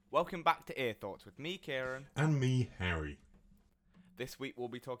Welcome back to Ear Thoughts with me, Kieran. And me, Harry. This week we'll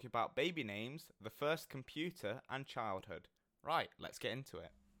be talking about baby names, the first computer, and childhood. Right, let's get into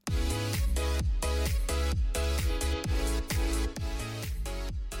it.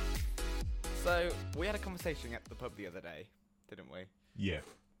 So, we had a conversation at the pub the other day, didn't we? Yeah.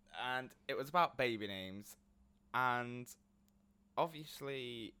 And it was about baby names, and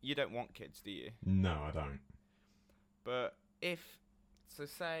obviously you don't want kids, do you? No, I don't. But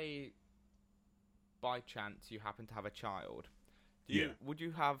say by chance you happen to have a child, would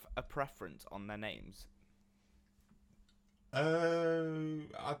you have a preference on their names? I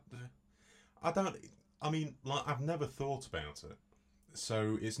don't. I mean, like, I've never thought about it,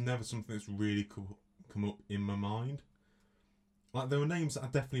 so it's never something that's really come up in my mind. Like, there are names that I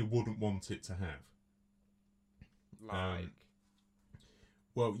definitely wouldn't want it to have. Like,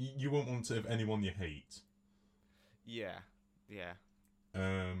 Well, you won't want to have anyone you hate. yeah.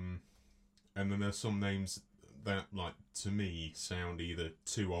 And then there's some names that, like, to me, sound either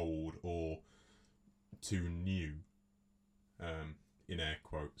too old or too new. In air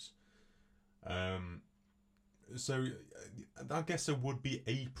quotes. So I guess there would be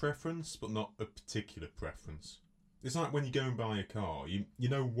a preference, but not a particular preference. It's like when you go and buy a car, you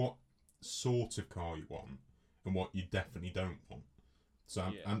know what sort of car you want and what you definitely don't want.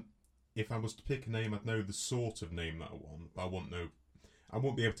 So and if I was to pick a name, I'd know the sort of name that I want, but I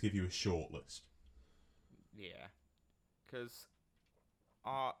won't be able to give you a short list. Yeah, because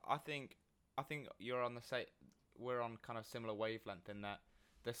I think you're on the same. We're on kind of similar wavelength in that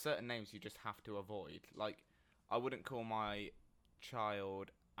there's certain names you just have to avoid. Like, I wouldn't call my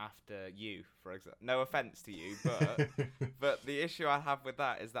child after you, for example. No offense to you, but but the issue I have with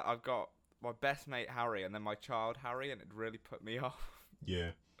that is that I've got my best mate Harry and then my child Harry, and it really put me off.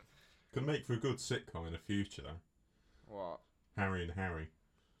 Yeah, could make for a good sitcom in the future, though. What? Harry and Harry.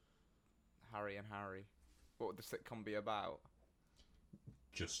 Harry and Harry. What would the sitcom be about?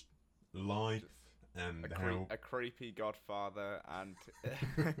 Just life and a creepy godfather and.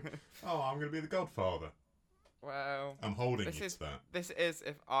 Oh, I'm going to be the godfather. Well, I'm holding you to that. This is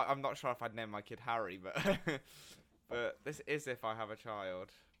if I'm not sure if I'd name my kid Harry, but but this is if I have a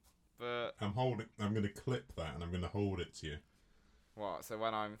child. But I'm going to clip that and I'm going to hold it to you. What? So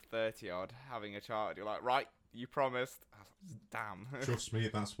when I'm 30 odd, having a child, you're like, right? You promised. Damn. Trust me,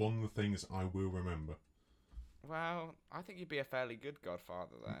 that's one of the things I will remember. Well, I think you'd be a fairly good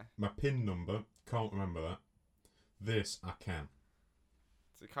godfather there. My PIN number, can't remember that. This, I can.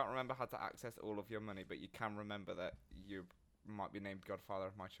 So you can't remember how to access all of your money, but you can remember that you might be named godfather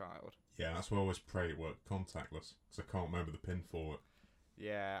of my child. Yeah, that's why I always pray it worked contactless, because I can't remember the PIN for it.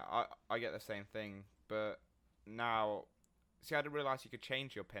 Yeah, I get the same thing, but now... See, I didn't realise you could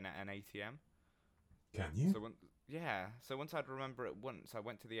change your PIN at an ATM. Can you? So once I'd remember it once, I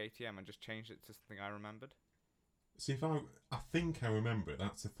went to the ATM and just changed it to something I remembered. See, I think I remember it,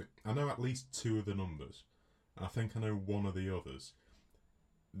 that's the thing. I know at least two of the numbers, and I think I know one of the others.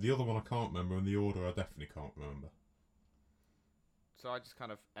 The other one I can't remember, and the order I definitely can't remember. So I just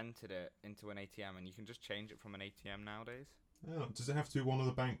kind of entered it into an ATM, and you can just change it from an ATM nowadays. Oh, does it have to be one of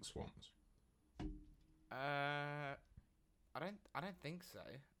the bank's ones? I don't think so.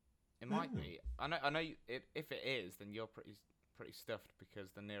 It might be. I know. If it is, then you're pretty stuffed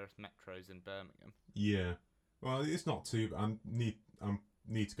because the nearest metro's in Birmingham. Yeah. Well, it's not too. I need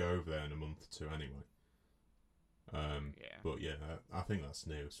to go over there in a month or two anyway. Yeah. But yeah, I think that's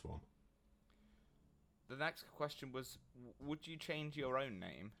the nearest one. The next question was: would you change your own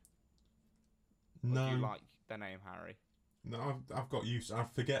name? No. Or do you like the name Harry? No, I've got used. I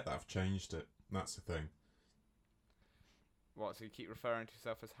forget that I've changed it. That's the thing. What? So you keep referring to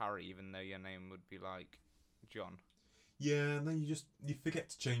yourself as Harry, even though your name would be like John? Yeah, and then you forget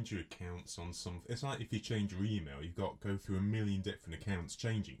to change your accounts on something. It's like if you change your email, you've got to go through a million different accounts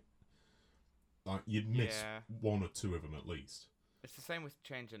changing it. Like, you'd miss one or two of them at least. It's the same with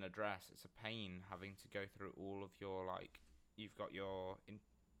changing address. It's a pain having to go through all of your, like, you've got your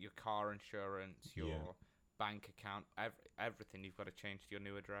car insurance, your bank account, everything you've got to change to your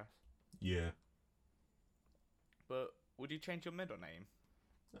new address. Yeah. But would you change your middle name?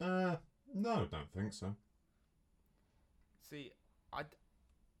 No, I don't think so. See,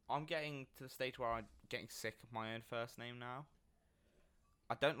 I'm getting to the stage where I'm getting sick of my own first name now.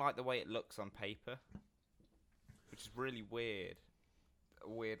 I don't like the way it looks on paper, which is really weird. A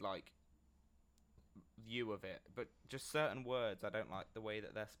weird, like, view of it. But just certain words, I don't like the way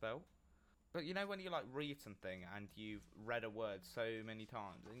that they're spelled. But you know when you, like, read something and you've read a word so many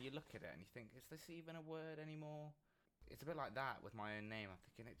times and you look at it and you think, is this even a word anymore? It's a bit like that with my own name. I'm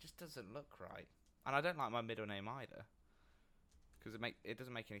thinking, it just doesn't look right. And I don't like my middle name either. because it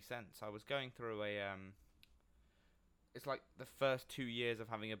doesn't make any sense. I was going through it's like the first 2 years of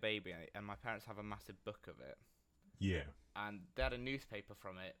having a baby, and my parents have a massive book of it, Yeah. and they had a newspaper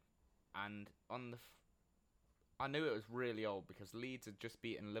from it, and on the I knew it was really old because Leeds had just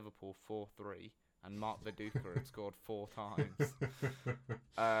beaten Liverpool 4-3, and Mark Viduka had scored 4 times.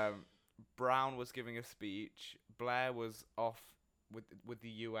 Brown was giving a speech. Blair was off with the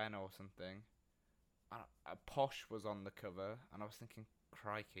UN or something. Posh was on the cover, and I was thinking,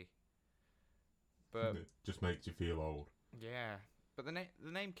 crikey. But It just makes you feel old. yeah, but the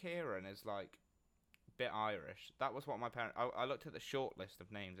name Kieran is like a bit Irish. That was what my parents. I looked at the short list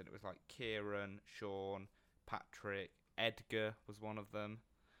of names, and it was like Kieran, Sean, Patrick, Edgar was one of them,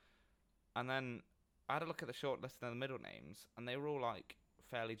 and then I had a look at the short list of the middle names, and they were all like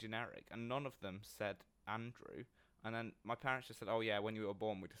fairly generic, and none of them said Andrew. And then my parents just said, "Oh yeah, when you were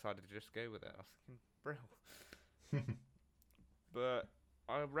born, we decided to just go with it." I was thinking, "Brill." But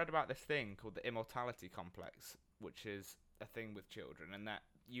I read about this thing called the immortality complex, which is a thing with children, and that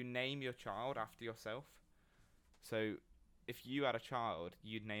you name your child after yourself. So if you had a child,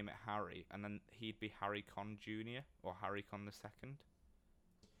 you'd name it Harry, and then he'd be Harry Con Jr. or Harry Con the Second.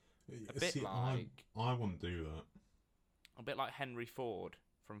 A bit like I wouldn't do that. A bit like Henry Ford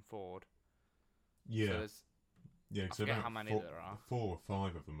from Ford. Yeah. So Yeah, I because forget about how many there are. 4 or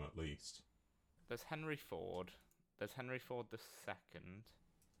 5 of them at least. There's Henry Ford. There's Henry Ford the Second.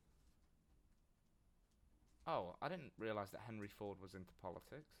 Oh, I didn't realise that Henry Ford was into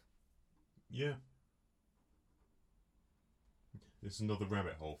politics. Yeah. It's another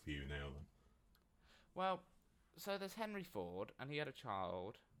rabbit hole for you now then. Well, so there's Henry Ford, and he had a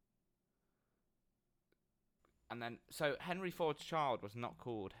child. And then, so Henry Ford's child was not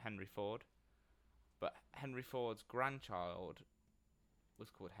called Henry Ford, but Henry Ford's grandchild was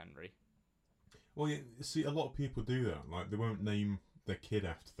called Henry. Well, yeah, see, a lot of people do that. Like, they won't name their kid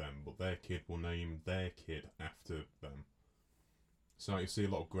after them, but their kid will name their kid after them. So you see a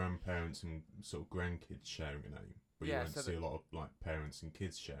lot of grandparents and sort of grandkids sharing a name, but you Yeah, won't so see a lot of like parents and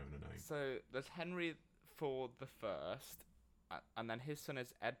kids sharing a name. So there's Henry Ford the First, and then his son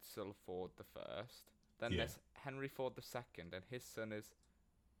is Edsel Ford the First. Then Yeah. there's Henry Ford the Second, and his son is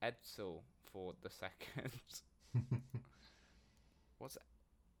Edsel Ford the Second. What's it?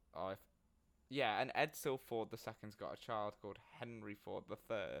 Oh, yeah, and Edsel Ford the Second's got a child called Henry Ford the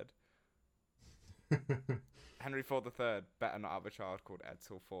Third. Henry Ford the Third better not have a child called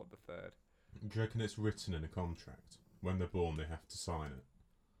Edsel Ford the Third. Do you reckon it's written in a contract? When they're born, they have to sign it.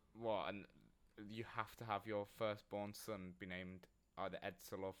 What? And you have to have your firstborn son be named either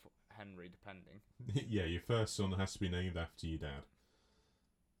Edsel or Henry, depending. Yeah, your first son has to be named after your dad.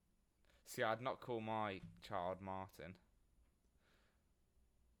 See, I'd not call my child Martin.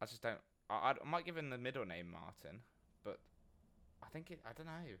 I just don't. I might give him the middle name Martin, but I think I don't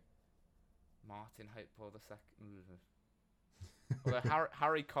know. Martin Hope Paul the Second. Although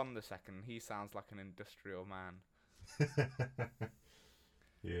Harry Con the Second, he sounds like an industrial man.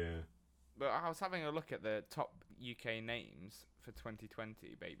 Yeah. But I was having a look at the top UK names for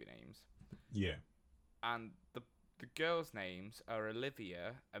 2020 baby names. Yeah. And the girls' names are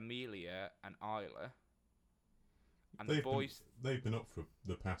Olivia, Amelia, and Isla. And the boys... They've been up for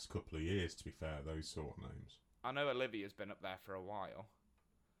the past couple of years, to be fair, those sort of names. I know Olivia's been up there for a while.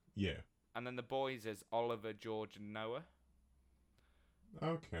 Yeah. And then the boys is Oliver, George, and Noah.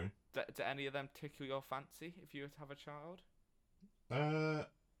 Okay. Do any of them tickle your fancy if you were to have a child? I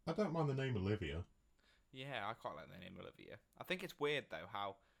don't mind the name Olivia. Yeah, I quite like the name Olivia. I think it's weird, though,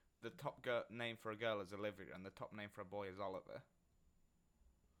 how the top name for a girl is Olivia and the top name for a boy is Oliver.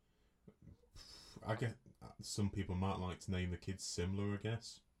 I guess some people might like to name the kids similar, I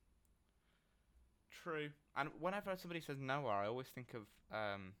guess. True. And whenever somebody says Noah, I always think of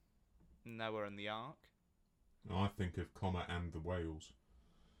Noah and the Ark. I think of Comet and the Whales.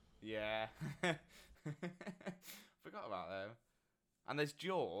 Yeah. Forgot about them. And there's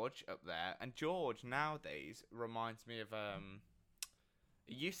George up there, and George nowadays reminds me of it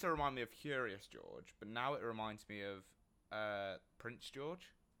used to remind me of Curious George, but now it reminds me of Prince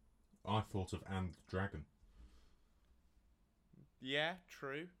George. I thought of And the Dragon. Yeah,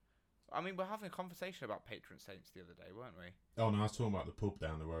 true. I mean, we're having a conversation about patron saints the other day, weren't we? Oh no, I was talking about the pub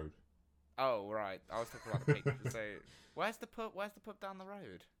down the road. Oh right, I was talking about the patron saint. Where's the pub? Where's the pub down the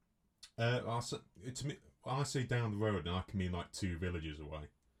road? I say down the road, and I can mean like 2 villages away.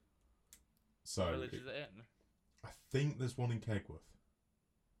 So What village is it in? I think there's one in Kegworth.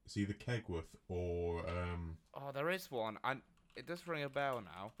 It's either Kegworth or Oh, there is one. It does ring a bell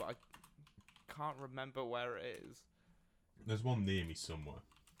now, but I can't remember where it is. There's one near me somewhere.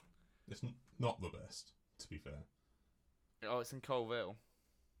 It's not the best, to be fair. Oh, it's in Colville.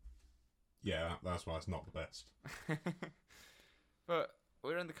 Yeah, that's why it's not the best. But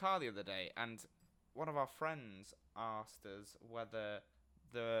we were in the car the other day, and one of our friends asked us whether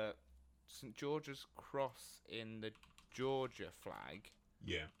the St George's Cross in the Georgia flag.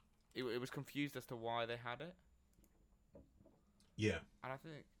 Yeah. It was confused as to why they had it, Yeah. and I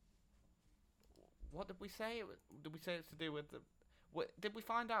think, what did we say? Did we say it's to do with the? Did we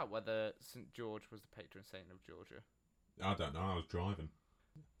find out whether St George was the patron saint of Georgia? I don't know. I was driving.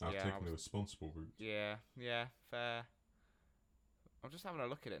 I was Yeah, taking the responsible route. Yeah, fair. I'm just having a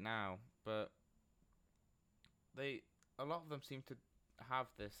look at it now, but a lot of them seem to have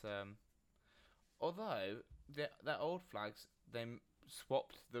this. Although their old flags,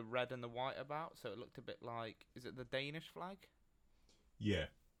 swapped the red and the white about, so it looked a bit like. Is it the Danish flag? Yeah.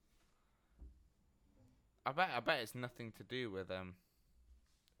 I bet it's nothing to do with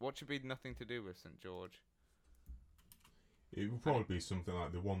What should be nothing to do with St George? It would probably be something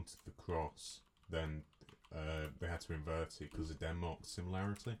like they wanted the cross, then they had to invert it because of Denmark's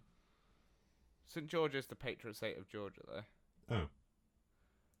similarity. St George is the patron saint of Georgia, though. Oh.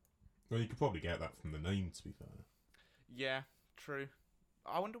 Well, you could probably get that from the name, to be fair. Yeah, true.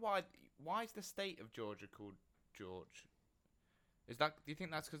 I wonder why. Why is the state of Georgia called George? Do you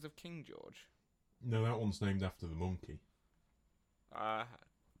think that's because of King George? No, that one's named after the monkey. I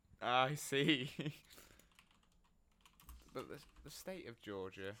see. But the state of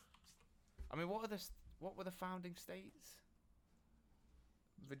Georgia. I mean, what were the founding states?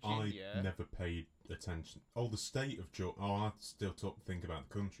 Virginia. I never paid attention. Oh, the state of Georgia. Oh, I still think about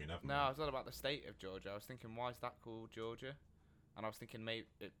the country. Never No, mind. I was not about the state of Georgia. I was thinking, why is that called Georgia? And I was thinking, maybe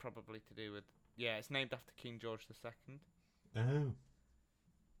it probably to do with. Yeah, it's named after King George II. Oh.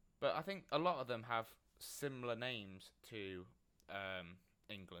 But I think a lot of them have similar names to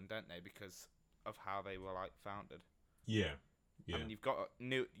England, don't they? Because of how they were like founded. Yeah. Yeah. I mean, you've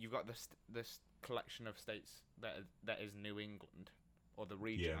got this collection of states that is New England, or the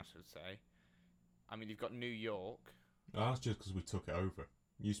region, Yeah. I should say. I mean, you've got New York. Oh, that's just because we took it over.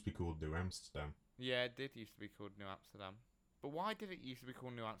 It used to be called New Amsterdam. Yeah, it did used to be called New Amsterdam. But why did it used to be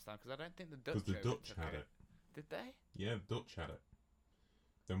called New Amsterdam? Because I don't think the Dutch. Because the Dutch took had it. Did they? Yeah, the Dutch had it.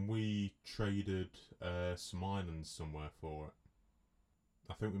 Then we traded some islands somewhere for it.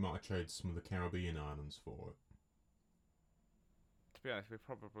 I think we might have traded some of the Caribbean islands for it. To be honest, we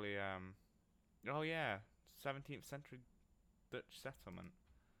probably oh yeah, 17th century Dutch settlement.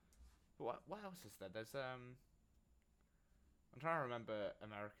 But what else is there? There's I'm trying to remember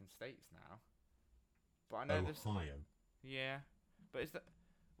American states now. But I know there's. Ohio. Yeah, but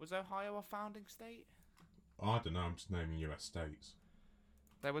was Ohio a founding state? I don't know. I'm just naming US states.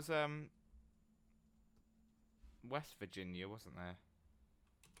 There was West Virginia, wasn't there?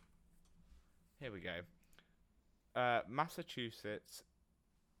 Here we go. Massachusetts.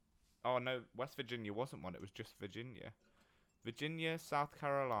 Oh no, West Virginia wasn't one. It was just Virginia. Virginia, South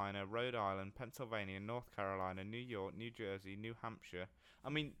Carolina, Rhode Island, Pennsylvania, North Carolina, New York, New Jersey, New Hampshire. I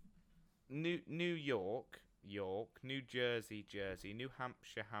mean, New York, New Jersey, New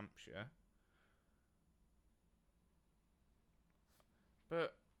Hampshire, Hampshire.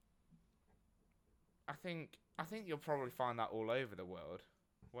 But I think you'll probably find that all over the world,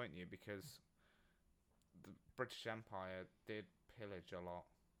 won't you? Because the British Empire did pillage a lot,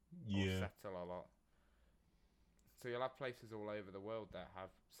 Yeah. or settle a lot. So you'll have places all over the world that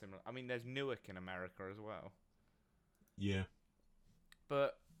have similar. I mean, there's Newark in America as well. Yeah.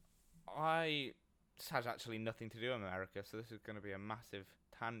 But this has actually nothing to do with America, so this is going to be a massive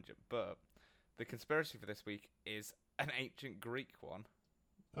tangent. But the conspiracy for this week is an ancient Greek one.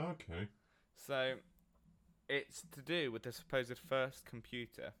 Okay. So it's to do with the supposed first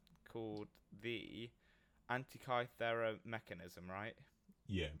computer called the Antikythera mechanism, right?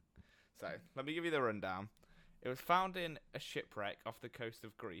 Yeah. So let me give you the rundown. It was found in a shipwreck off the coast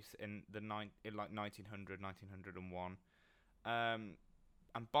of Greece in 1900, 1901. And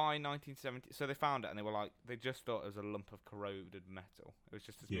by 1970, so they found it and they just thought it was a lump of corroded metal. It was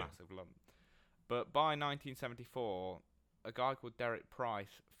just this massive lump. But by 1974, a guy called Derek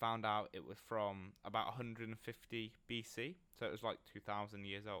Price found out it was from about 150 BC, so it was like 2,000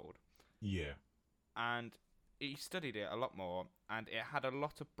 years old. Yeah. And he studied it a lot more, and it had a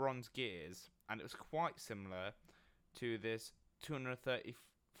lot of bronze gears, and it was quite similar to this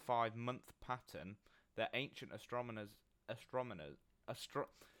 235-month pattern that ancient astronomers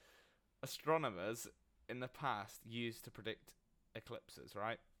in the past used to predict eclipses,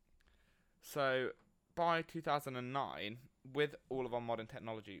 right? So by 2009, with all of our modern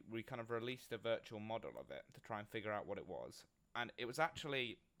technology, we kind of released a virtual model of it to try and figure out what it was. And it was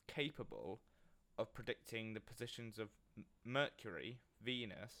actually capable of predicting the positions of Mercury,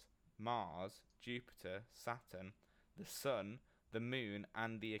 Venus, Mars, Jupiter, Saturn, the Sun, the Moon,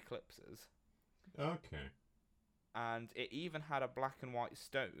 and the eclipses. Okay. And it even had a black and white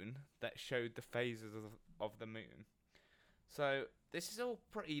stone that showed the phases of the moon. So this is all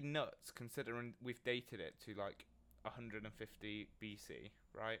pretty nuts considering we've dated it to like 150 BC,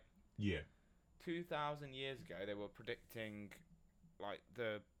 right? Yeah. 2,000 years ago, they were predicting like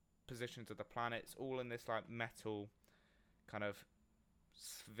the positions of the planets, all in this like metal kind of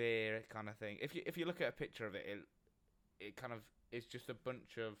sphere kind of thing. If you look at a picture of it, it kind of is just a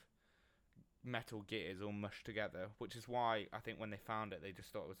bunch of metal gears all mushed together, which is why I think when they found it, they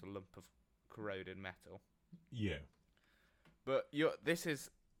just thought it was a lump of corroded metal. Yeah. But this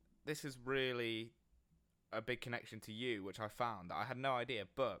is really a big connection to you, which I found that I had no idea.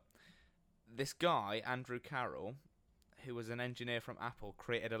 But this guy, Andrew Carroll, who was an engineer from Apple,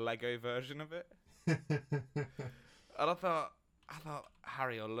 created a Lego version of it. And I thought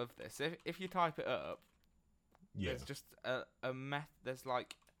Harry will love this. If you type it up, Yeah. there's just a there's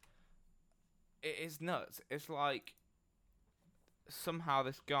like, it is nuts. It's like somehow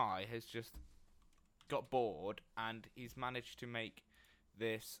this guy has just got bored and he's managed to make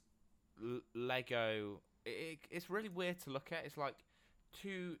this Lego. It's really weird to look at. It's like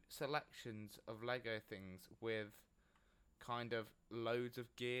two selections of Lego things with kind of loads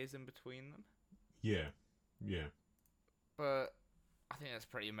of gears in between them. Yeah. Yeah. But I think that's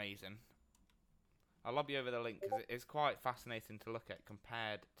pretty amazing. I'll lob you over the link because it's quite fascinating to look at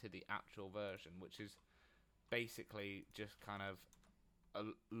compared to the actual version, which is basically just kind of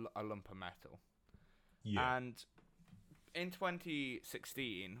a lump of metal. Yeah. And in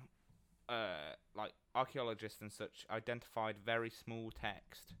 2016, like archaeologists and such identified very small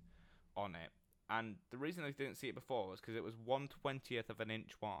text on it, and the reason they didn't see it before was because it was 1/20th of an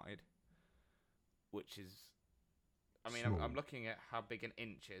inch wide, which is, I mean, I'm looking at how big an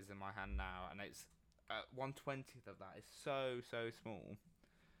inch is in my hand now, and it's 1/20th of that is so small.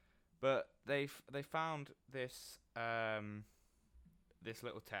 But they found this this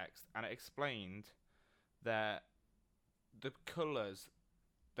little text, and it explained that the colours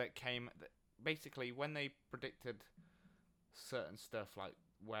that came, basically when they predicted certain stuff like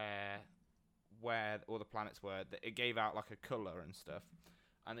where all the planets were, that it gave out like a colour and stuff,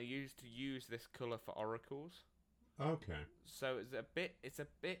 and they used to use this colour for oracles. Okay. So it's a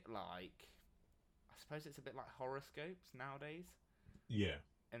bit like, I suppose it's a bit like horoscopes nowadays, Yeah.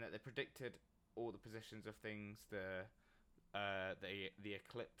 in that they predicted all the positions of things, the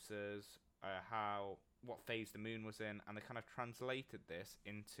eclipses, what phase the moon was in, and they kind of translated this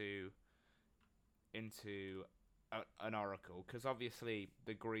into an oracle, because obviously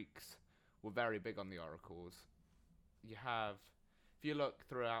the Greeks were very big on the oracles. If you look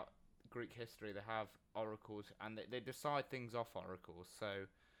throughout Greek history, they have oracles, and they decide things off oracles. So,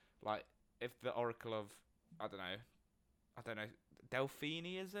 like, if the oracle of, I don't know,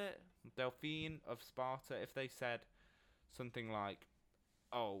 Delphine, is it? Delphine of Sparta, if they said something like,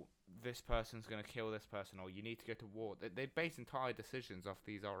 oh, this person's going to kill this person, or you need to go to war, they'd base entire decisions off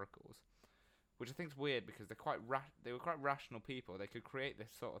these oracles, which I think is weird because they were quite rational people. They could create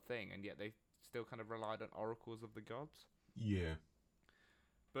this sort of thing, and yet they still kind of relied on oracles of the gods. Yeah.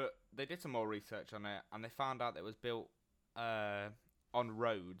 But they did some more research on it, and they found out that it was built on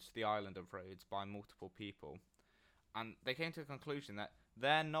Rhodes, the island of Rhodes, by multiple people. And they came to the conclusion that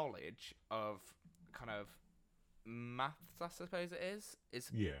their knowledge of kind of maths, I suppose it is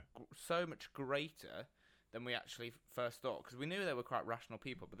Yeah. so much greater than we actually first thought. Because we knew they were quite rational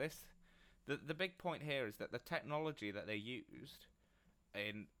people, but the big point here is that the technology that they used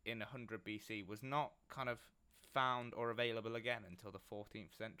in 100 BC was not kind of found or available again until the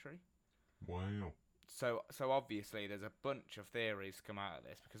 14th century. Wow. So obviously there's a bunch of theories come out of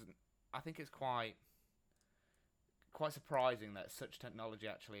this, because I think it's quite surprising that such technology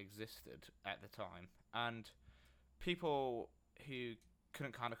actually existed at the time. And people who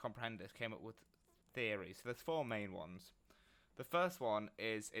couldn't kind of comprehend this came up with theories. So there's four main ones. The first one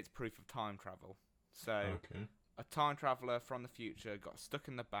is it's proof of time travel. So Okay. a time traveler from the future got stuck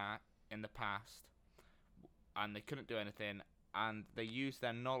in the past, and they couldn't do anything, and they used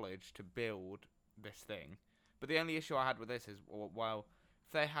their knowledge to build this thing. But the only issue I had with this is, well,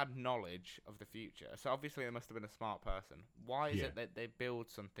 if they had knowledge of the future, so obviously they must have been a smart person. Why is it that they build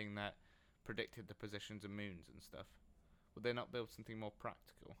something that predicted the positions of moons and stuff? Would they not build something more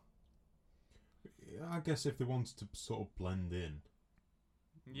practical? I guess if they wanted to sort of blend in.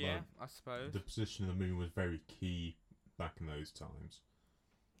 Yeah, Like, I suppose. The position of the moon was very key back in those times.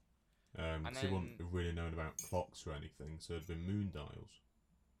 Because they wouldn't have really known about clocks or anything, so it'd been moon dials.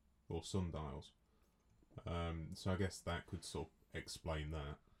 Or sun dials. So I guess that could sort of explain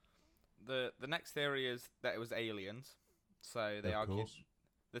that. The next theory is that it was aliens. So they Of argued course.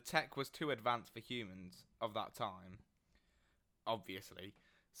 the tech was too advanced for humans of that time, obviously.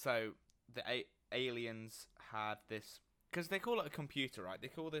 So the aliens had this, because they call it a computer, right? They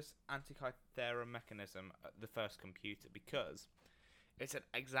call this Antikythera mechanism the first computer because it's an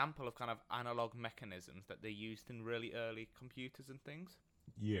example of kind of analog mechanisms that they used in really early computers and things.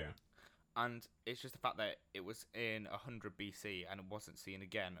 Yeah. And it's just the fact that it was in 100 BC and it wasn't seen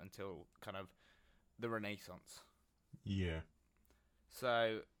again until kind of the Renaissance. Yeah.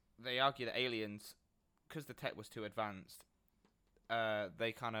 So they argue that aliens, because the tech was too advanced,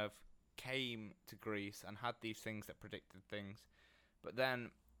 they kind of came to Greece and had these things that predicted things, but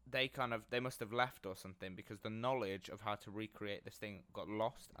then they must have left or something because the knowledge of how to recreate this thing got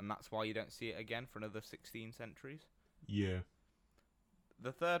lost, and that's why you don't see it again for another 16 centuries. Yeah.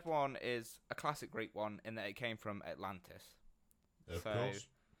 The third one is a classic Greek one in that it came from Atlantis. Of course.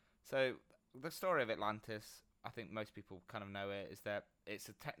 So the story of Atlantis, I think most people kind of know it, is that it's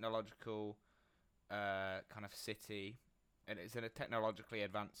a technological kind of city, and it's in a technologically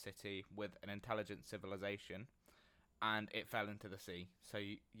advanced city with an intelligent civilization, and it fell into the sea. So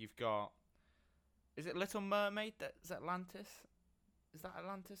you've got, is it Little Mermaid that's Atlantis? Is that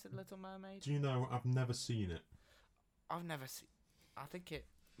Atlantis in Little Mermaid? Do you know, I've never seen it. I've never seen. I think it.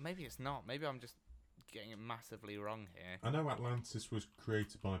 Maybe it's not. Maybe I'm just getting it massively wrong here. I know Atlantis was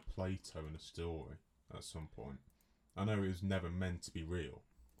created by Plato in a story at some point. I know it was never meant to be real.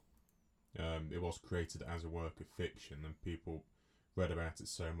 It was created as a work of fiction, and people read about it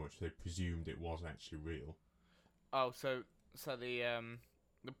so much they presumed it was actually real. Oh, so the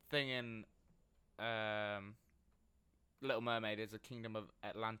thing in Little Mermaid is a kingdom of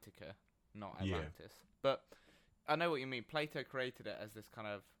Atlantica, not Yeah. Atlantis. But I know what you mean. Plato created it as this kind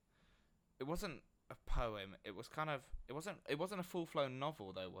of. It wasn't a poem. It was kind of. It wasn't a full-flown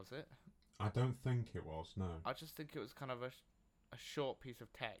novel though, was it? I don't think it was, no. I just think it was kind of a short piece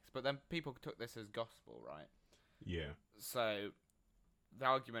of text. But then people took this as gospel, right? Yeah. So the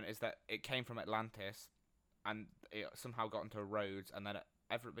argument is that it came from Atlantis, and it somehow got into Rhodes, and then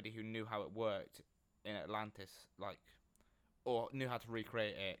everybody who knew how it worked in Atlantis, or knew how to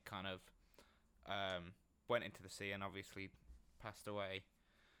recreate it, kind of went into the sea and obviously passed away.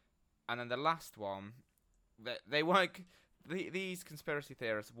 And then the last one, they weren't. These conspiracy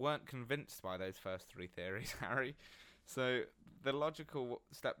theorists weren't convinced by those first three theories, Harry. So the logical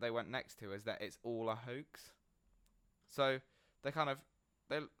step they went next to is that it's all a hoax. So they kind of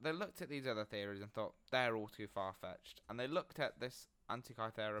they looked at these other theories and thought they're all too far fetched, and they looked at this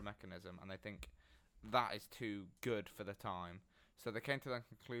Antikythera mechanism and they think that is too good for the time. So they came to the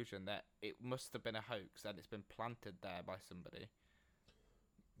conclusion that it must have been a hoax and it's been planted there by somebody.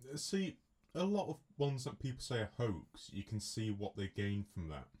 See, a lot of ones that people say are hoax, you can see what they gain from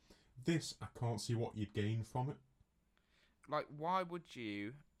that. This, I can't see what you'd gain from it. Like, why would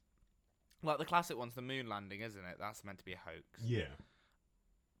you... Like, the classic one's the moon landing, isn't it? That's meant to be a hoax. Yeah.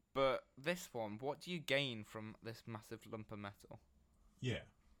 But this one, what do you gain from this massive lump of metal? Yeah.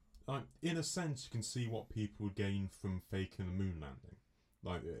 In a sense, you can see what people would gain from faking the moon landing.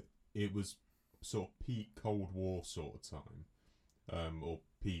 Like, it was sort of peak Cold War sort of time. Or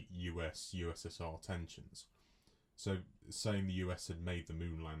peak USSR tensions. So, saying the US had made the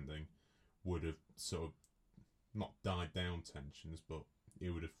moon landing would have sort of not died down tensions, but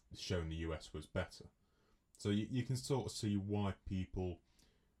it would have shown the US was better. So you can sort of see why people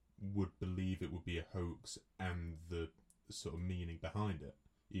would believe it would be a hoax and the sort of meaning behind it,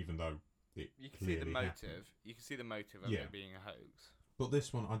 even though it You can see the motive. happened. You can see the motive of Yeah. it being a hoax. But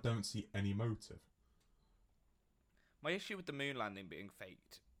this one, I don't see any motive. My issue with the moon landing being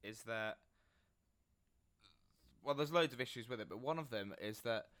faked is that... Well, there's loads of issues with it, but one of them is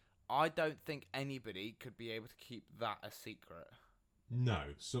that I don't think anybody could be able to keep that a secret. No,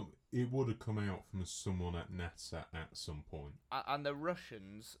 it would have come out from someone at NASA at some point. And the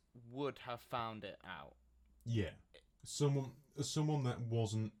Russians would have found it out. Yeah, someone that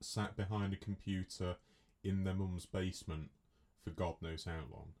wasn't sat behind a computer in their mum's basement for God knows how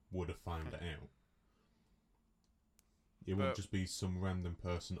long would have found it out. It wouldn't just be some random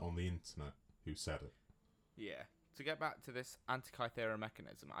person on the internet who said it. Yeah. To get back to this Antikythera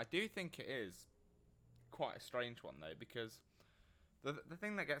mechanism, I do think it is quite a strange one, though, because the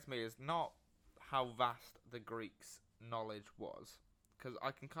thing that gets me is not how vast the Greeks' knowledge was, because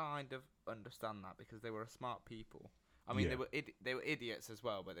I can kind of understand that, because they were smart people. I mean, Yeah. they were idiots as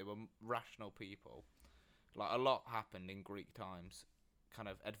well, but they were rational people. Like, a lot happened in Greek times, kind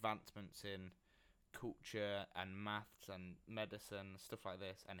of advancements in culture and maths and medicine, stuff like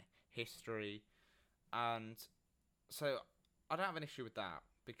this, and history. And so I don't have an issue with that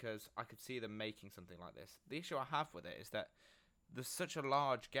because I could see them making something like this. The issue I have with it is that there's such a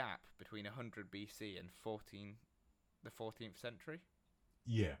large gap between 100 BC and the 14th century.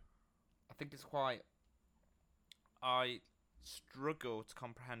 Yeah. I think it's quite. I struggle to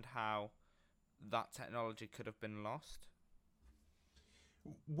comprehend how that technology could have been lost.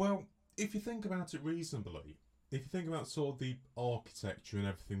 Well, if you think about it reasonably, if you think about sort of the architecture and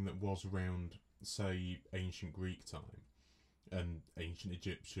everything that was around, say, ancient Greek time and ancient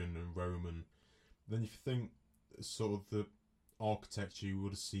Egyptian and Roman, then if you think sort of the architecture you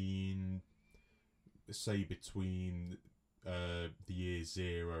would have seen, say, between the year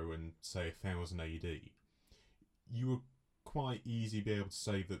 0 and, say, 1000 AD, you would quite easily be able to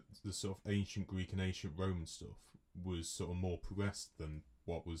say that the sort of ancient Greek and ancient Roman stuff was sort of more progressed than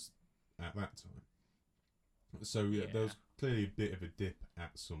what was at that time. So yeah, there was clearly a bit of a dip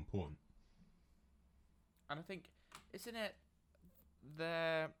at some point. And I think, isn't it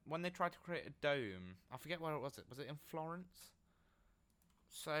there when they tried to create a dome? I forget where it was. Was it in Florence?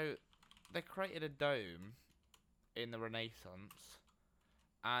 So they created a dome in the Renaissance,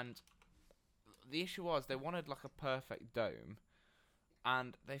 and the issue was they wanted like a perfect dome,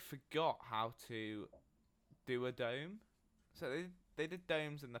 and they forgot how to do a dome. So they did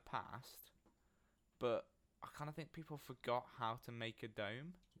domes in the past, but I kind of think people forgot how to make a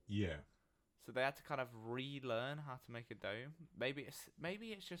dome. Yeah. So they had to kind of relearn how to make a dome. Maybe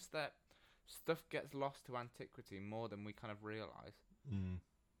it's just that stuff gets lost to antiquity more than we kind of realize. Mm.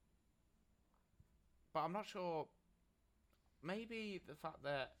 But I'm not sure. Maybe the fact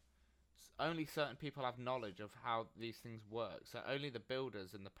that only certain people have knowledge of how these things work. So only the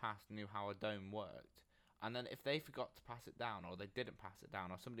builders in the past knew how a dome worked. And then if they forgot to pass it down, or they didn't pass it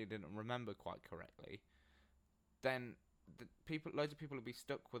down, or somebody didn't remember quite correctly, then loads of people would be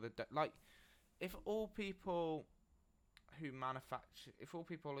stuck with like, if all people who manufacture,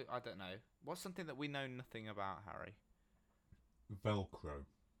 I don't know, what's something that we know nothing about, Harry? Velcro.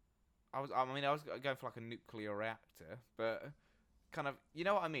 I was going for like a nuclear reactor, but kind of, you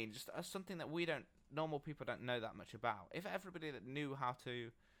know what I mean? Just something that normal people don't know that much about. If everybody that knew how to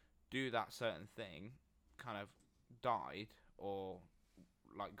do that certain thing kind of died or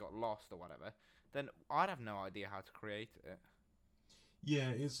like got lost or whatever, then I'd have no idea how to create it. Yeah,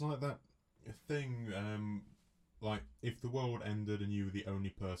 it's like that thing, like if the world ended and you were the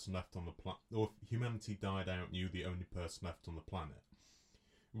only person left on the planet, or if humanity died out and you were the only person left on the planet,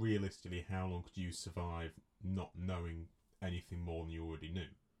 realistically, how long could you survive not knowing anything more than you already knew?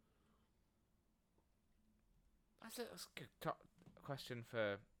 That's a good question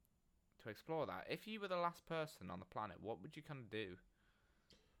to explore that. If you were the last person on the planet, what would you kind of do?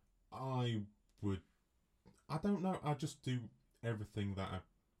 I don't know, I'd just do everything that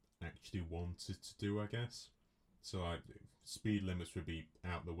I actually wanted to do, I guess. So speed limits would be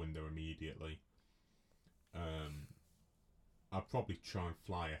out the window immediately. I'd probably try and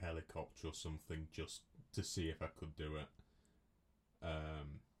fly a helicopter or something just to see if I could do it.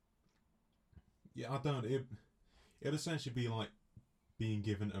 Yeah, I don't. It'd essentially be like being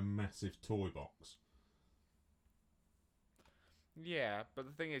given a massive toy box. Yeah, but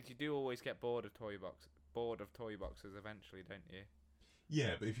the thing is, you do always get bored of toy boxes eventually, don't you?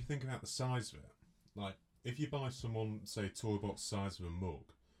 Yeah, but if you think about the size of it, like if you buy someone, say, a toy box size of a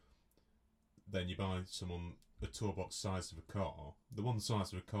mug, then you buy someone a toy box size of a car. The one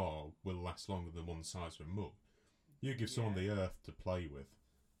size of a car will last longer than one size of a mug. You give someone the Earth to play with,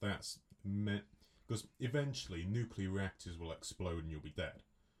 that's meant, because eventually nuclear reactors will explode and you'll be dead.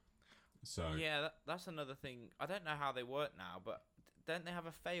 So yeah, that's another thing. I don't know how they work now, but don't they have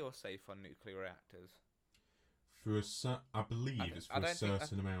a fail-safe on nuclear reactors? I believe it's for a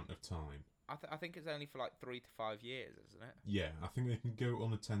certain amount of time. I think it's only for like 3 to 5 years, isn't it? Yeah, I think they can go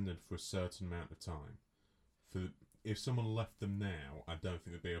unattended for a certain amount of time. If someone left them now, I don't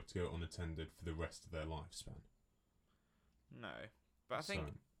think they'd be able to go unattended for the rest of their lifespan. No, but I think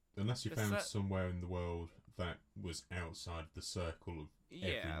unless you found somewhere in the world that was outside the circle of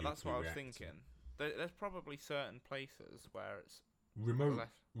every nuclear that's what I was reactor. thinking. There's probably certain places where it's remote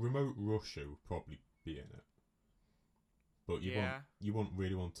Russia would probably be in it. But you won't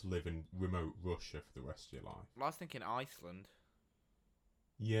really want to live in remote Russia for the rest of your life. I was thinking Iceland.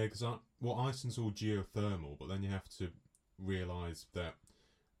 Yeah, because Iceland's all geothermal, but then you have to realise that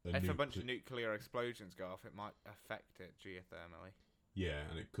if a bunch of nuclear explosions go off, it might affect it geothermally. Yeah,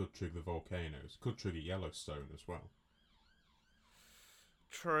 and it could trigger the volcanoes. It could trigger Yellowstone as well.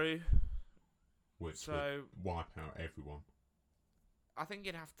 True. Which would wipe out everyone. I think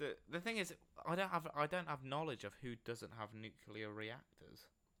you'd have to. The thing is, I don't have knowledge of who doesn't have nuclear reactors.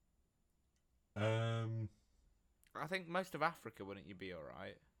 I think most of Africa, wouldn't you be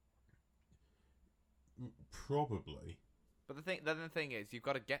alright? Probably. But the thing is, you've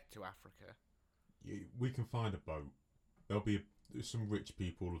got to get to Africa. We can find a boat. There'll be some rich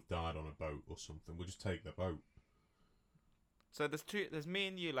people who've died on a boat or something. We'll just take the boat. So there's me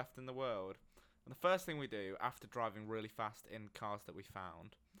and you left in the world. And the first thing we do, after driving really fast in cars that we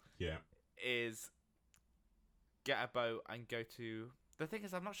found, Yeah. is get a boat and go to... The thing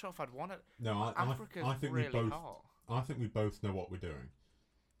is, I'm not sure if I'd want it. No, Africa's I think really we both. hot. I think we both know what we're doing.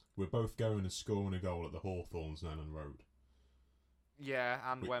 We're both going and scoring a goal at the Hawthorns Lennon Road. Yeah,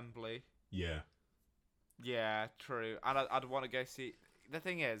 and Wembley. Yeah. Yeah, true. And I'd want to go see... The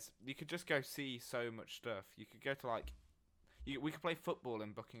thing is, you could just go see so much stuff. You could go to, like... we could play football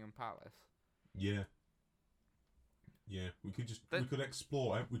in Buckingham Palace. Yeah. Yeah. We could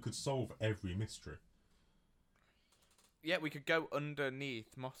explore. We could solve every mystery. Yeah, we could go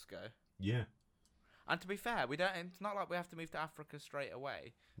underneath Moscow. Yeah. And to be fair, we don't. It's not like we have to move to Africa straight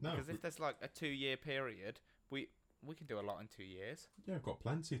away. No. Because if there's like a 2-year period, we can do a lot in 2 years. Yeah, we've got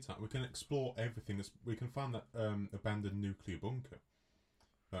plenty of time. We can explore everything. We can find that abandoned nuclear bunker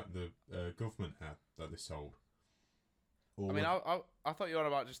that the government had that they sold. I mean, I thought you were on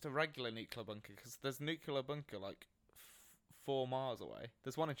about just a regular nuclear bunker, because there's a nuclear bunker like 4 miles away.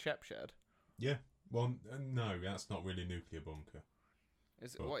 There's one in Shepshed. Yeah. Well, no, that's not really a nuclear bunker.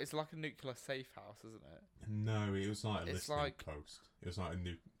 It's like a nuclear safe house, isn't it? No, it was like a listening post. It was like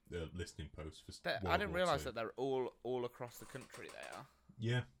a listening post for I didn't realise that they're all across the country. They are.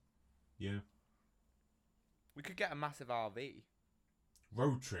 Yeah. Yeah. We could get a massive RV.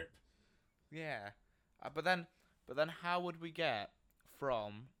 Road trip. Yeah, but then how would we get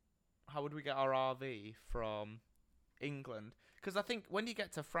our RV from England? Because I think when you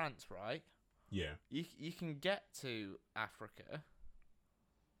get to France, right? Yeah. You can get to Africa.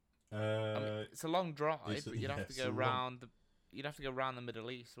 I Uh, mean, it's a long drive, but you'd have to go long- You'd have to go around the Middle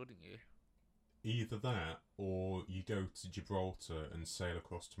East, wouldn't you? Either that, or you go to Gibraltar and sail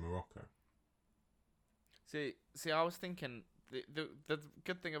across to Morocco. See, I was thinking the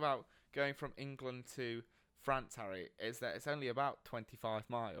good thing about going from England to France, Harry, is that it's only about 25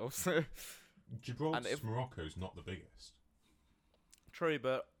 miles. Gibraltar to Morocco is not the biggest. True,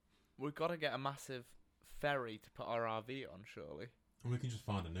 but we've got to get a massive ferry to put our RV on, surely. And we can just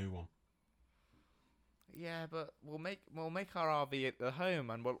find a new one. Yeah, but we'll make our RV at the home,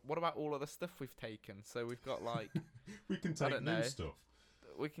 and what about all of the stuff we've taken? So we've got like We can take new stuff.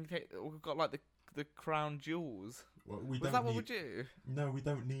 we've got like the crown jewels. Well, What we do? No, we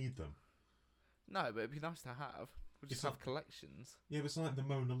don't need them. No, but it'd be nice to have. We just have collections. Yeah, but it's like the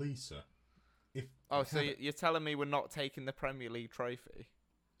Mona Lisa. So you're telling me we're not taking the Premier League trophy?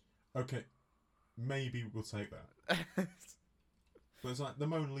 Okay, maybe we'll take that. But it's like the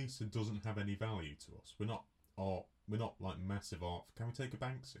Mona Lisa doesn't have any value to us. We're not art. We're not like massive art. Can we take a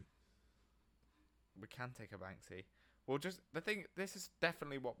Banksy? We can take a Banksy. Well, this is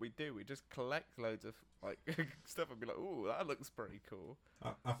definitely what we do. We just collect loads of like stuff and be like, "Ooh, that looks pretty cool."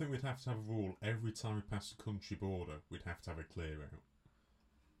 I think we'd have to have a rule every time we pass a country border. We'd have to have a clear out.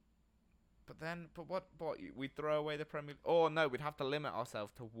 But what? We'd throw away the Premier League? Oh no, we'd have to limit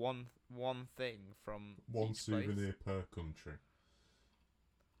ourselves to one thing from one each souvenir place. per country.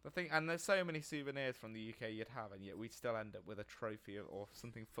 The thing, and there's so many souvenirs from the UK you'd have, and yet we'd still end up with a trophy or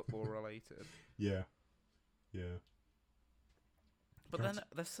something football related. Yeah, yeah. But then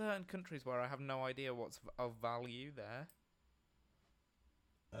there's certain countries where I have no idea what's of value there.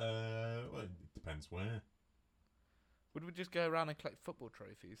 Well, it depends where. Would we just go around and collect football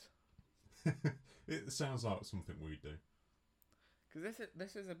trophies? It sounds like something we do. Because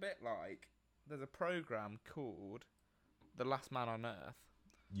this is a bit like there's a program called The Last Man on Earth.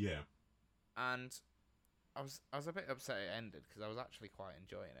 Yeah. And I was a bit upset it ended because I was actually quite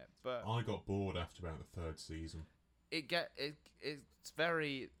enjoying it. But I got bored after about the 3rd season. It's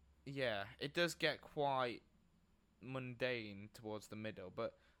very, yeah, it does get quite mundane towards the middle,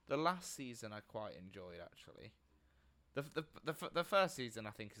 but the last season I quite enjoyed actually. The first season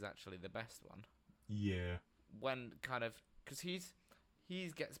I think is actually the best one. Yeah. When kind of, because he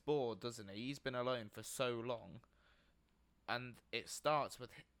gets bored, doesn't he? He's been alone for so long, and it starts with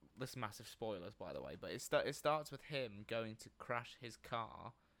this massive spoilers, by the way, but it starts with him going to crash his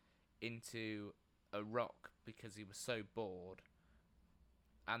car into a rock because he was so bored,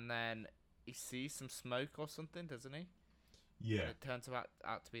 and then he sees some smoke or something, doesn't he? Yeah. And it turns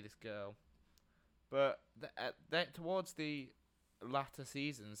out to be this girl. But towards the latter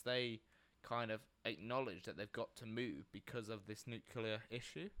seasons, they kind of acknowledge that they've got to move because of this nuclear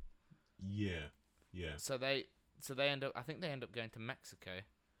issue. Yeah. Yeah. So they end up. I think they end up going to Mexico.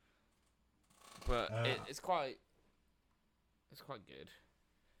 but Uh, it's quite good.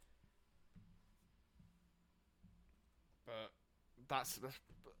 But that's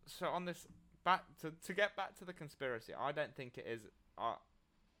so on this back to get back to the conspiracy. I don't think it is.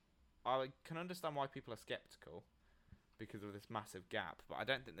 I can understand why people are skeptical because of this massive gap, but I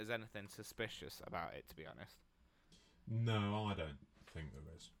don't think there's anything suspicious about it, to be honest. no, I don't think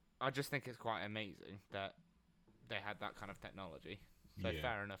there is. I just think it's quite amazing that they had that kind of technology. So Yeah.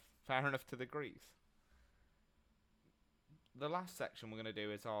 fair enough. Fair enough to the Greeks. The last section we're going to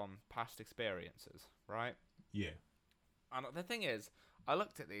do is on past experiences, right? Yeah. And the thing is, I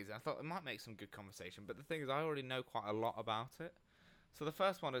looked at these and I thought it might make some good conversation, but the thing is, I already know quite a lot about it. So the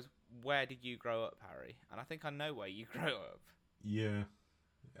first one is, where did you grow up, Harry? And I think I know where you grew up. Yeah.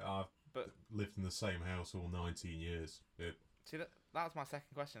 I've But lived in the same house all 19 years. see, that was my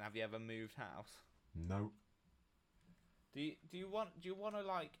second question. Have you ever moved house? No. Do you want to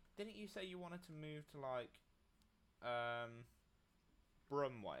like? Didn't you say you wanted to move to like,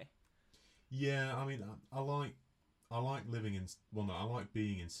 Brumway? Yeah, I mean, I like living in. Well, no, I like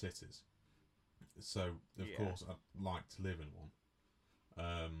being in cities. So of Yeah. course I'd like to live in one.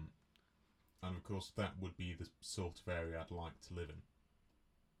 And of course that would be the sort of area I'd like to live in.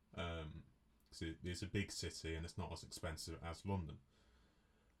 Because it's a big city and it's not as expensive as London.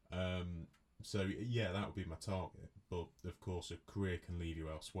 So yeah, that would be my target. But of course, a career can lead you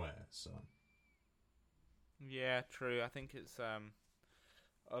elsewhere. So Yeah, true. I think it's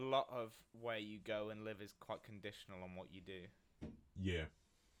a lot of where you go and live is quite conditional on what you do. yeah.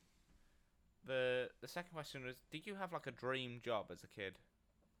 The second question was, did you have like a dream job as a kid?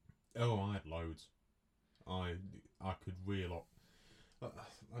 Oh, I had loads. I could reel up.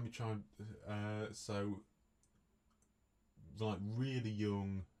 Let me try. So like really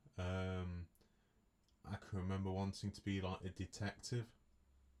young. I can remember wanting to be like a detective,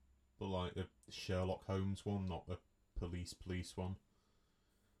 but like a Sherlock Holmes one, not a police one.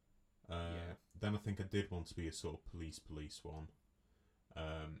 Yeah. Then I think I did want to be a sort of police one.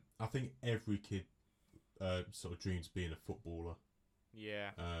 I think every kid sort of dreams of being a footballer.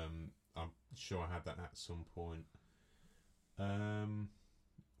 Yeah. I'm sure I had that at some point.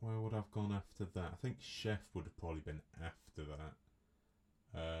 Where would I've gone after that? I think chef would have probably been after that.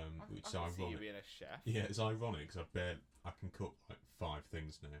 Which is I can see you ironic. being a chef Yeah, it's ironic because I can cook like 5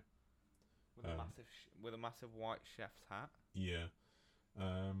 things now. with a massive white chef's hat. Yeah.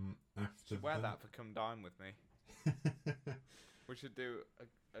 After Should wear that for Come Dine With Me. We should do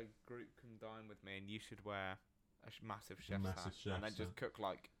a group Come Dine With Me, and you should wear a massive chef's hat, massive and then chef's just cook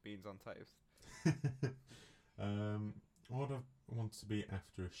like beans on toast. What would I want to be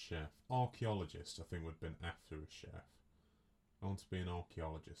after a chef? Archaeologist, I think, would have been after a chef. I want to be an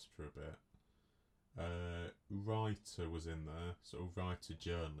archaeologist for a bit. Writer was in there, sort of writer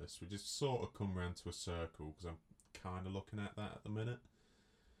journalist. We just sort of come round to a circle because I'm kind of looking at that at the minute.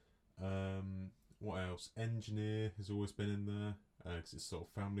 What else? Engineer has always been in there because it's sort of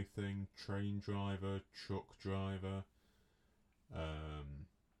family thing. Train driver, truck driver.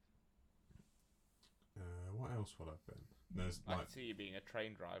 What else would I've been? There's I like can see you being a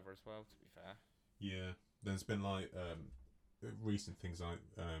train driver as well. To be fair. yeah. There's been like recent things like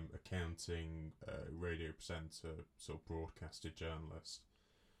accounting, radio presenter, sort of broadcaster, journalist.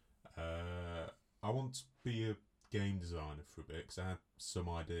 I want to be a game designer for a bit because I had some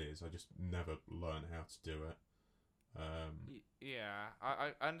ideas. I just never learned how to do it. Yeah,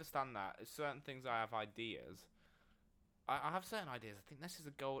 I understand that. Certain things I have ideas. I have certain ideas. I think this is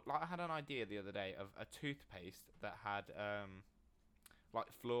a goal. Like I had an idea the other day of a toothpaste that had like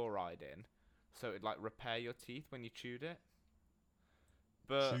fluoride in, so it'd like repair your teeth when you chewed it.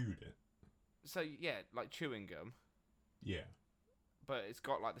 But Chewed it. so yeah, like chewing gum, Yeah. but it's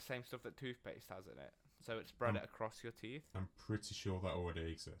got like the same stuff that toothpaste has in it, so it spread it across your teeth. I'm pretty sure that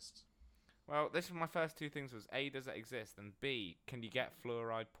already exists. Well, this was my first two things: was A, does it exist, and B, can you get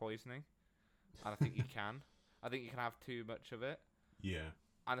fluoride poisoning? And I think you can. I think you can have too much of it. Yeah.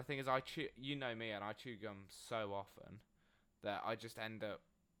 And the thing is, I chew. You know me, and I chew gum so often that I just end up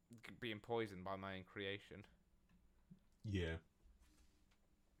being poisoned by my own creation. Yeah.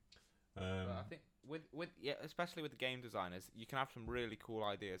 But I think with yeah, especially with the game designers, you can have some really cool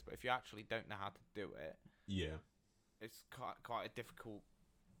ideas, but if you actually don't know how to do it, yeah. it's quite a difficult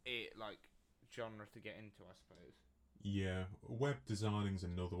genre to get into, I suppose. Yeah. Web designing's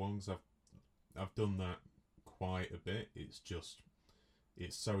another one 'cause I've done that quite a bit. It's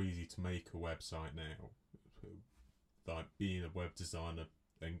so easy to make a website now. Like being a web designer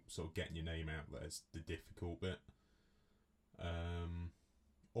and sort of getting your name out there is the difficult bit.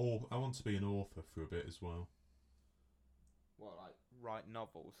 Or I want to be an author for a bit as well. What, like write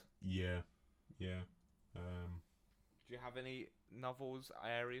novels? Yeah, Yeah. Um, Do you have any novels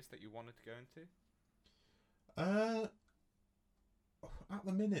areas that you wanted to go into? uh, at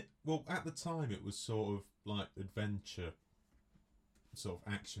the minute, well, at the time, it was sort of like adventure, sort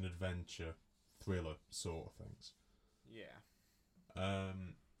of action adventure, thriller sort of things. Yeah.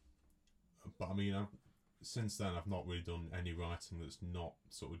 Um, but I mean, since then, I've not really done any writing that's not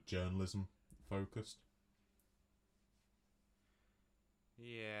sort of journalism focused.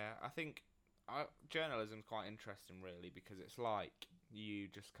 Yeah, I think journalism's quite interesting, really, because it's like you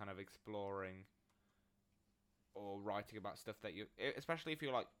just kind of exploring or writing about stuff that especially if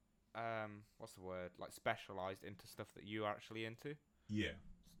you're like, what's the word, like specialized into stuff that you are actually into. Yeah.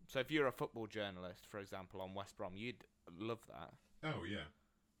 So if you're a football journalist, for example, on West Brom, you'd love that. Oh yeah.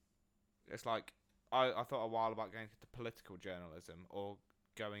 It's like I thought a while about going into political journalism or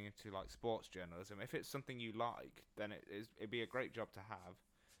going into like sports journalism. If it's something you like, then it'd be a great job to have.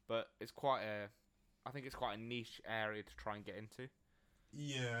 But I think it's quite a niche area to try and get into.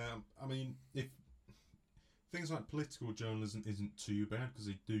 Yeah. I mean, if things like political journalism isn't too bad because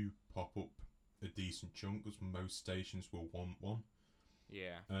they do pop up a decent chunk, because most stations will want one.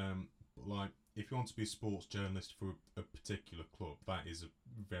 Yeah. But like, if you want to be a sports journalist for a particular club, that is a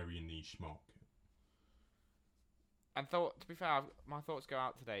very niche market. And to be fair, my thoughts go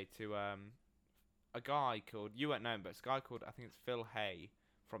out today to a guy called, you won't know him, but it's a guy called, I think it's Phil Hay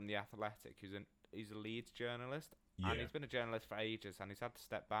from The Athletic, he's a Leeds journalist, Yeah. and he's been a journalist for ages, and he's had to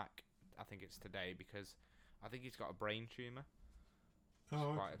step back, I think it's today, because I think he's got a brain tumour. It's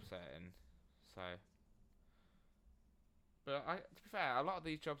Oh, quite okay. upsetting. So, but to be fair, a lot of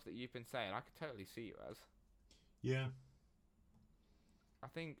these jobs that you've been saying, I could totally see you as. Yeah. I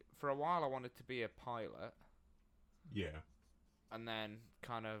think for a while I wanted to be a pilot, Yeah. and then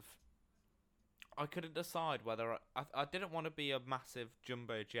kind of I couldn't decide whether I didn't want to be a massive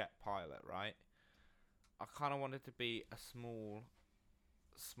jumbo jet pilot, right? I kind of wanted to be a small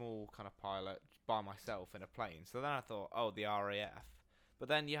kind of pilot by myself in a plane. So then I thought, oh, the RAF. But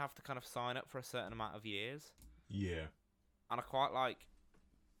then you have to kind of sign up for a certain amount of years. Yeah. And I quite like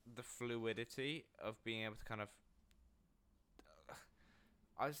the fluidity of being able to kind of.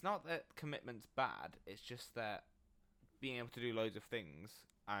 It's not that commitment's bad, it's just that being able to do loads of things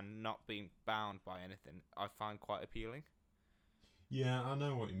and not being bound by anything, I find quite appealing. Yeah, I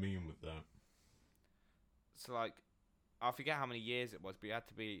know what you mean with that. So, like, I forget how many years it was, but you had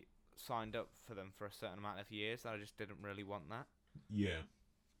to be signed up for them for a certain amount of years, and I just didn't really want that. Yeah.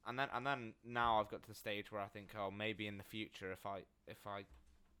 And then now I've got to the stage where I think, oh, maybe in the future, if I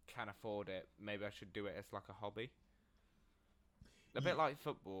can afford it, maybe I should do it as like a hobby. A bit like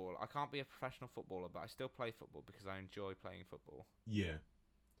football. I can't be a professional footballer, but I still play football because I enjoy playing football. Yeah.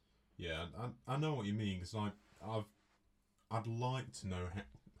 Yeah, I know what you mean, because I'd like to know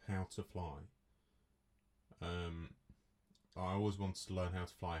how to fly. I always wanted to learn how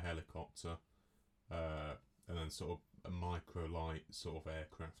to fly a helicopter, and then sort of a micro light sort of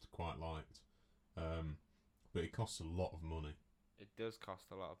aircraft, quite liked. But it costs a lot of money. It does cost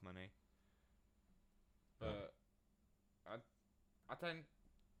a lot of money, but I don't.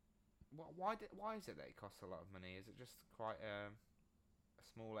 Why is it that it costs a lot of money? Is it just quite a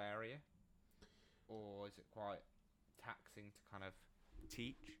small area, or is it quite taxing to kind of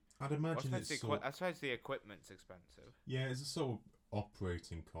teach? I'd Well, imagine it's sort. I suppose the equipment's expensive. Yeah, it's a sort of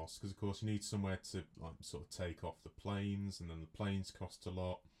operating cost, because of course you need somewhere to like sort of take off the planes, and then the planes cost a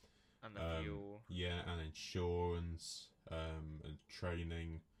lot. And the fuel. Yeah, and insurance, and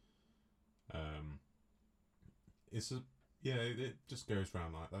training. It's a yeah, it just goes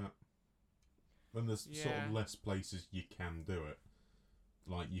round like that. When there's sort of Yeah. less places you can do it.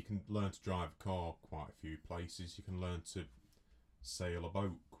 Like, you can learn to drive a car quite a few places. You can learn to sail a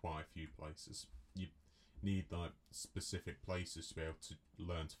boat quite a few places. You need like specific places to be able to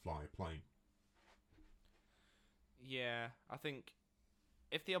learn to fly a plane. Yeah, I think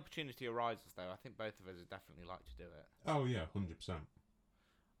if the opportunity arises, though, I think both of us would definitely like to do it. Oh yeah, 100%.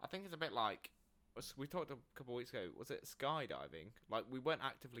 I think it's a bit like we talked a couple of weeks ago. Was it skydiving? Like, we won't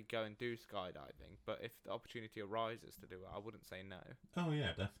actively go and do skydiving, but if the opportunity arises to do it, I wouldn't say no. Oh yeah,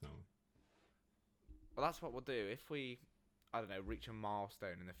 definitely. Well, that's what we'll do. If we, I don't know, reach a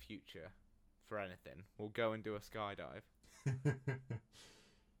milestone in the future for anything, we'll go and do a skydive.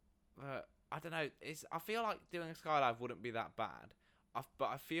 But I don't know. I feel like doing a skydive wouldn't be that bad. But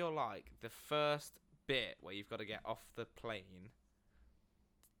I feel like the first bit where you've got to get off the plane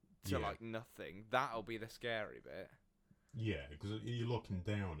to Yeah. like nothing, that'll be the scary bit. Yeah, because you're looking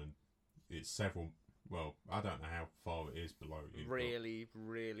down and it's several. Well, I don't know how far it is below you. but Really,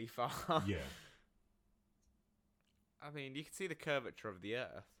 really far. yeah, I mean, you can see the curvature of the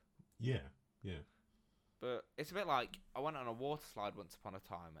Earth. yeah. Yeah. But it's a bit like I went on a water slide once upon a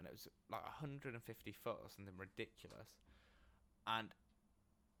time, and it was like 150 foot or something ridiculous, and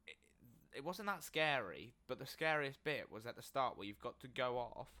it, it wasn't that scary. But the scariest bit was at the start where you've got to go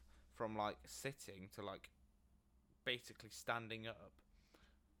off from like sitting to like basically standing up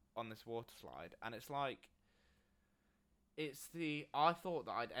on this water slide, and it's like I thought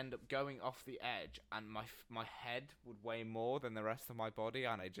that I'd end up going off the edge, and my head would weigh more than the rest of my body,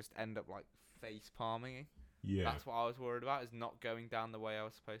 and I'd just end up like face palming. Yeah. That's what I was worried about, is not going down the way I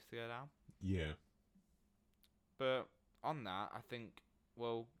was supposed to go down. Yeah. But on that, I think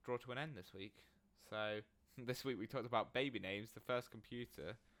we'll draw to an end this week. So this week we talked about baby names, the first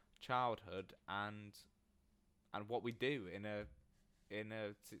computer, childhood, and what we do in a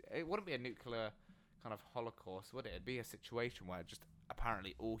it wouldn't be a nuclear kind of holocaust, would it? It'd be a situation where just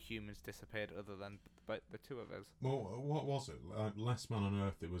apparently all humans disappeared other than the two of us. Well, what was it? Last Man on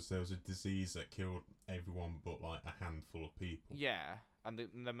Earth, there was a disease that killed everyone but like a handful of people. Yeah, and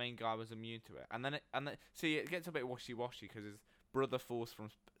the main guy was immune to it. And then see, it gets a bit wishy-washy because his brother falls from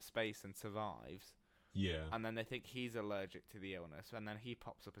space and survives. Yeah. And then they think he's allergic to the illness, and then he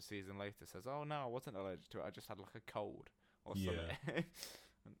pops up a season later, says, "Oh no, I wasn't allergic to it. I just had like a cold or something."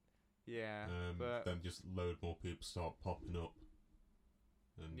 Yeah, but then just load more people start popping up.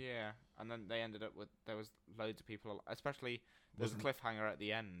 And yeah, and then they ended up with there was loads of people, especially there's a cliffhanger at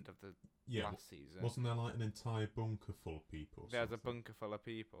the end of the last season. Wasn't there like an entire bunker full of people? There's a bunker full of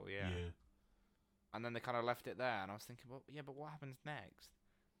people, yeah. Yeah. And then they kind of left it there, and I was thinking, well, yeah, but what happens next?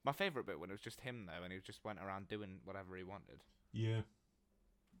 My favourite bit when it was just him though, and he just went around doing whatever he wanted. Yeah.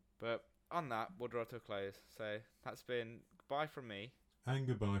 But on that, we'll draw to a close. So that's been goodbye from me. And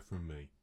goodbye from me.